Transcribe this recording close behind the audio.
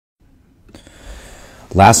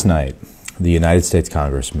Last night, the United States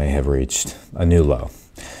Congress may have reached a new low.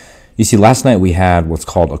 You see, last night we had what's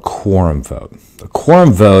called a quorum vote. A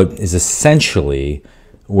quorum vote is essentially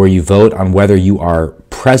where you vote on whether you are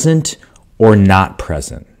present or not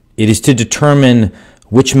present. It is to determine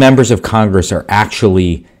which members of Congress are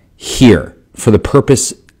actually here for the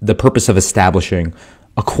purpose of establishing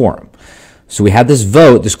a quorum. So we had this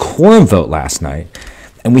vote, this quorum vote last night,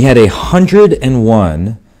 and we had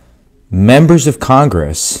 101 members of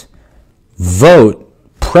Congress vote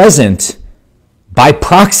present by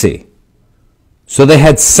proxy. So they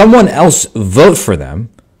had someone else vote for them,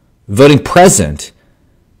 voting present,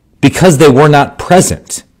 because they were not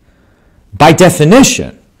present. By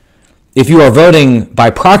definition, if you are voting by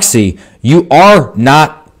proxy, you are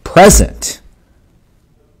not present.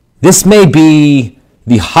 This may be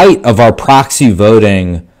the height of our proxy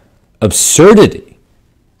voting absurdity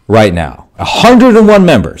right now. 101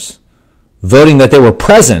 members voting that they were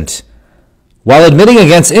present while admitting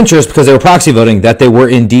against interest because they were proxy voting that they were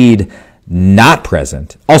indeed not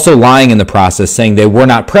present. Also lying in the process, saying they were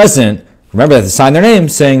not present. Remember, they have to sign their name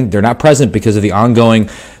saying they're not present because of the ongoing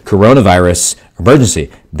coronavirus emergency.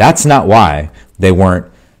 That's not why they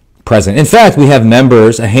weren't present. In fact, we have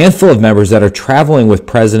members, a handful of members that are traveling with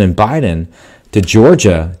President Biden to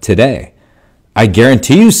Georgia today. I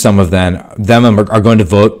guarantee you some of them are going to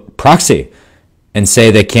vote proxy and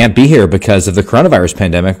say they can't be here because of the coronavirus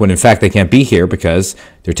pandemic, when in fact they can't be here because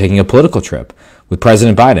they're taking a political trip with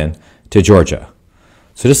President Biden to Georgia.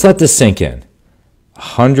 So just let this sink in.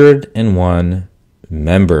 101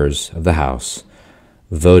 members of the House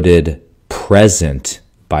voted present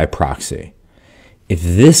by proxy. If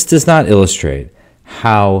this does not illustrate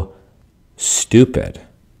how stupid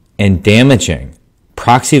and damaging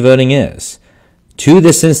proxy voting is to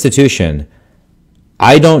this institution,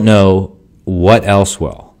 I don't know what else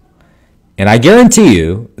will. And I guarantee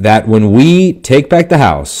you that when we take back the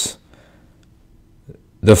House,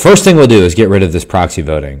 the first thing we'll do is get rid of this proxy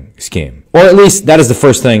voting scheme. Or at least that is the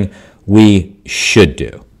first thing we should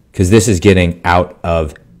do, because this is getting out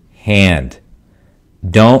of hand.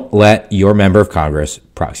 Don't let your member of Congress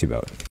proxy vote.